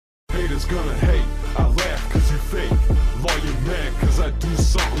Haters gonna hate, I laugh cause you fake. Lawyer mad cause I do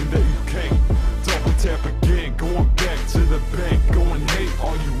something that you can't. Double tap again, going back to the bank. Go and hate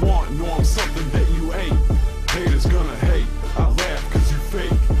all you want, know I'm something that you ain't. Haters gonna hate, I laugh cause you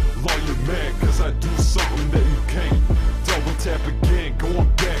fake. Lawyer mad cause I do something that you can't. Double tap again, going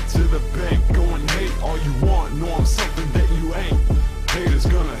back to the bank. Go and hate all you want, know I'm something that you ain't. Haters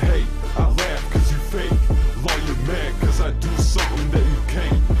gonna hate, I laugh cause you fake. Lawyer mad cause I do something that you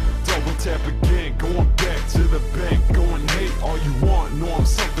can't. Double tap again, going back to the bank. Go and hate all you want, know I'm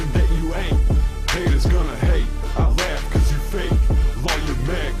something that you ain't. Haters gonna hate, I laugh cause you fake. Lawyer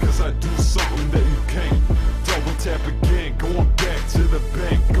mad cause I do something that you can't. Double tap again, going back to the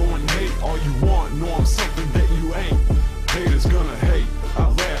bank. Go and hate all you want, know I'm something that